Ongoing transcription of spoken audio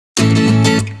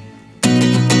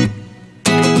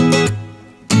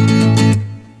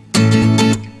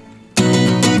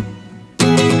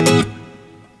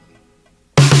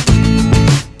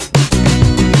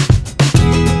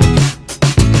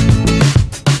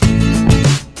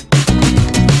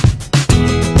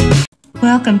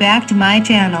Welcome back to my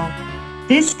channel.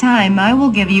 This time I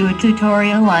will give you a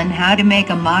tutorial on how to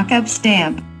make a mock-up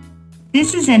stamp.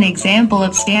 This is an example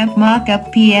of stamp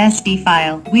mock-up PSD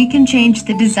file. We can change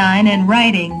the design and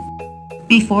writing.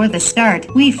 Before the start,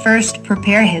 we first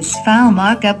prepare his file.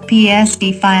 Mock-up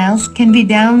PSD files can be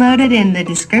downloaded in the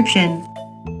description.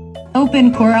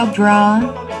 Open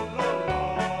CorelDraw.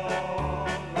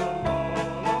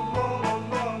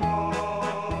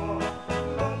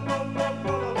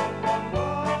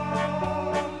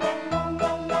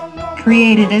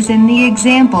 Create it as in the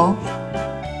example.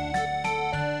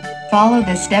 Follow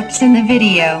the steps in the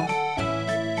video.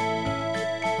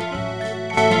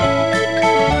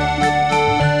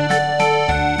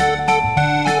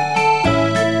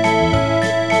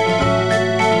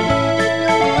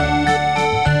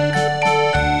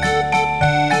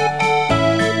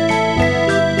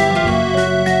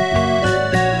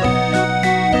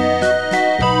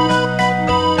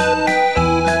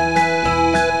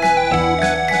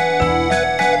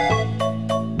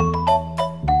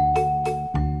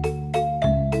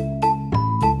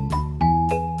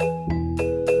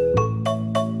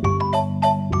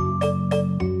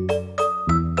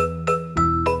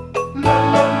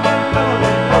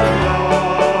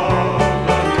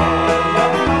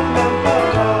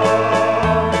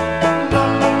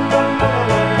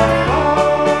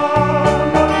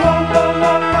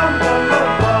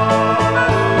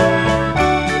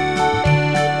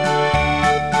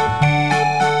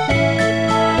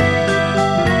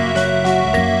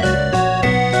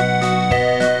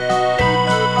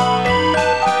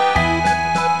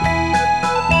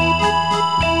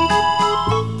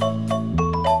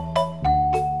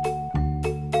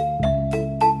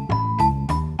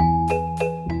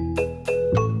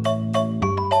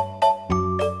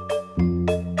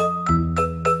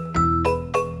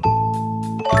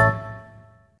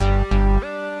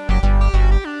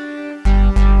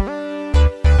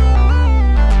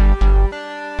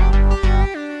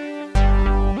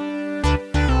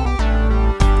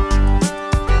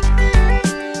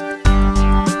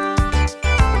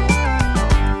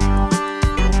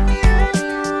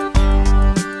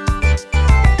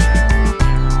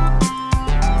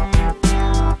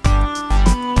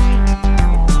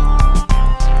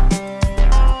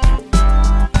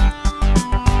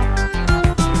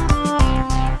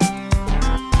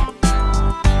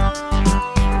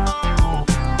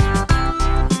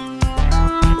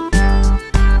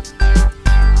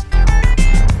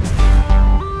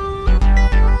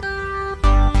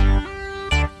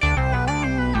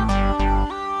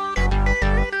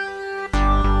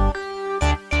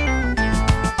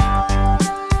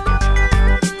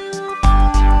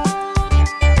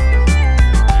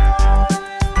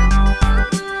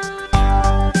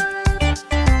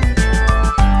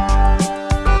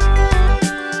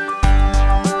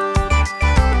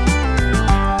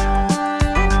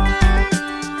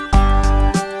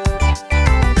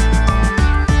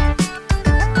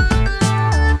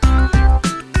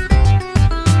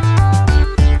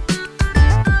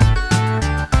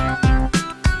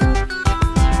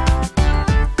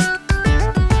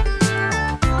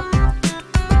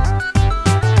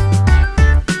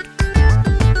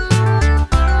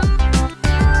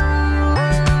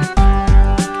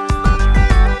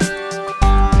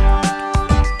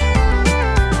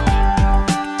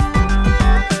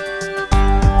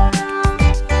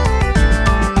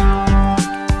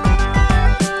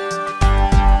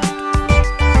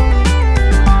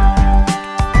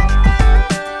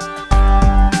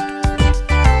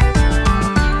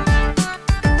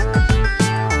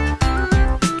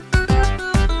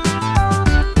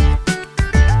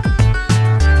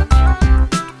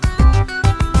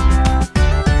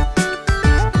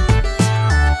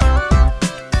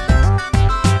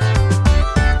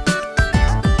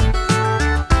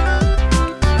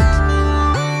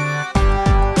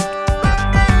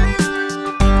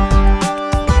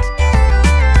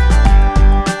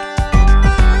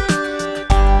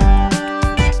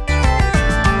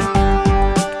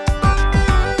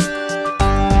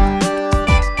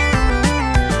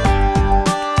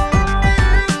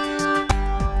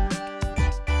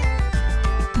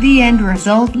 The end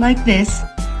result like this.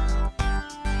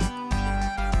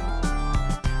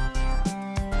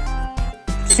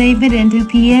 Save it into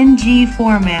PNG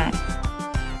format.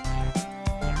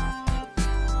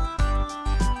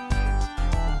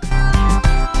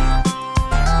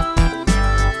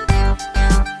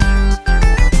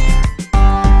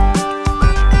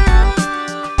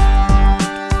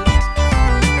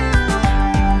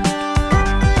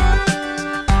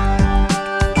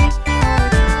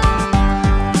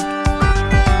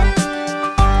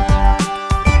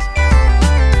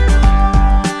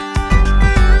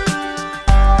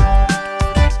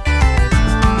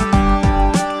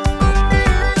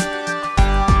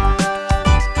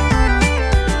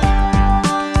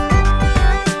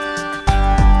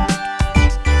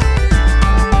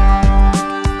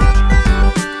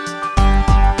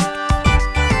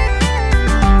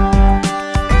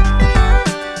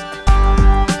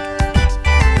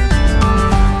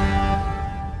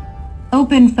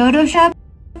 open Photoshop.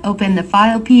 Open the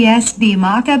file PSD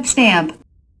MockUp stamp.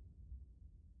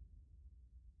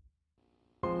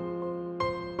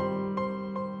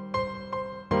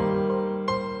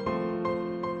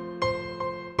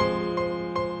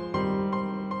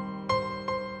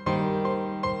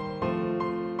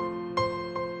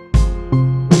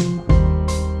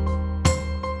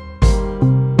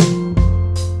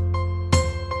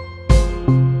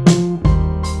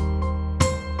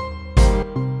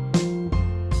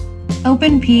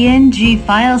 Open PNG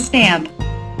file stamp.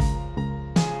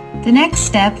 The next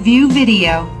step, view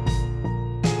video.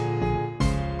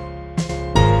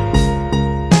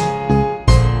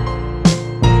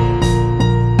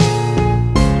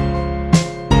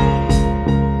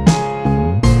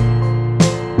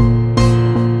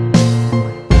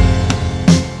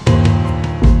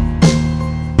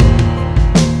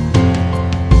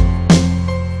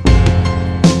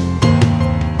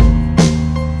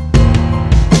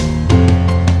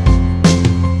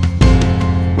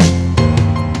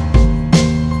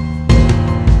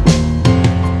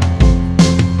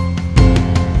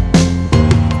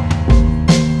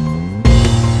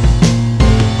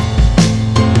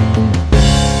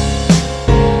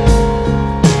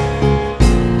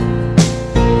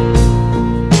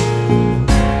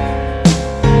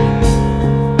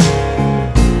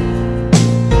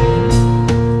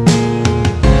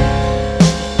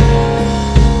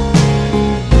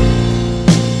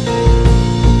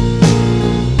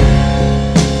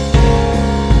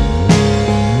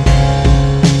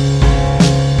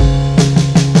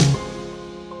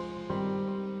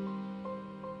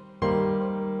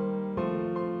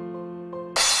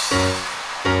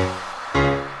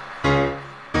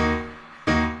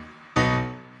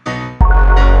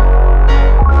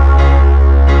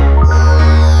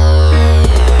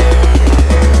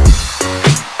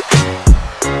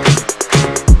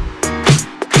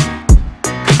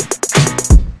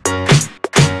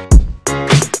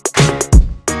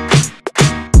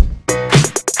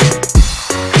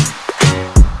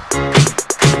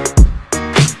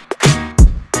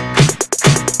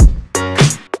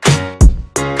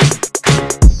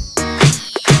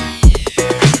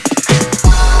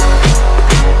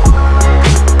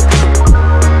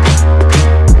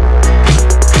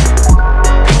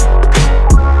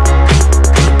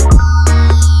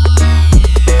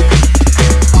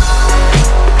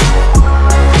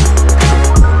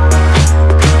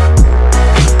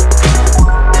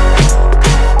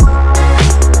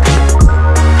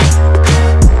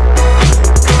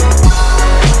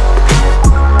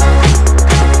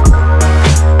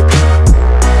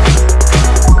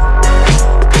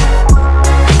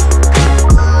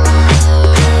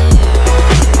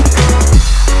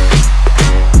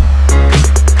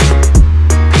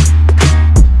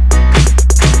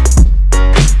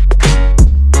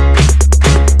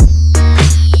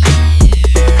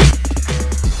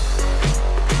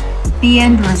 The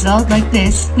end result like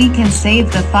this, we can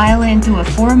save the file into a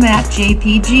format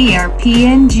JPG or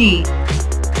PNG.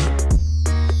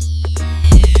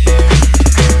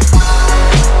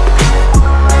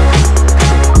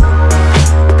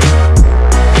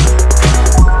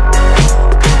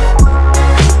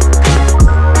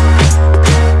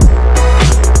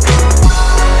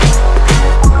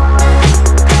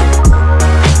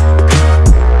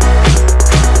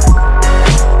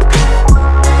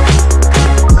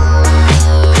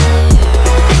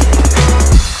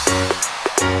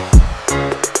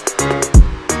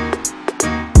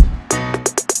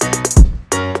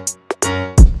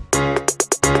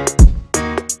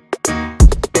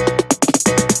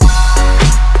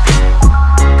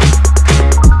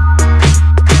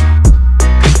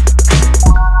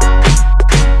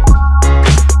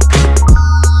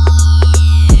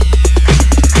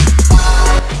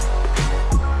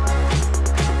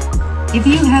 If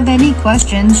you have any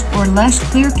questions or less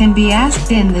clear can be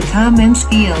asked in the comments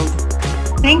field.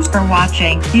 Thanks for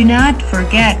watching. Do not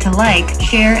forget to like,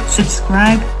 share,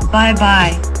 subscribe. Bye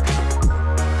bye.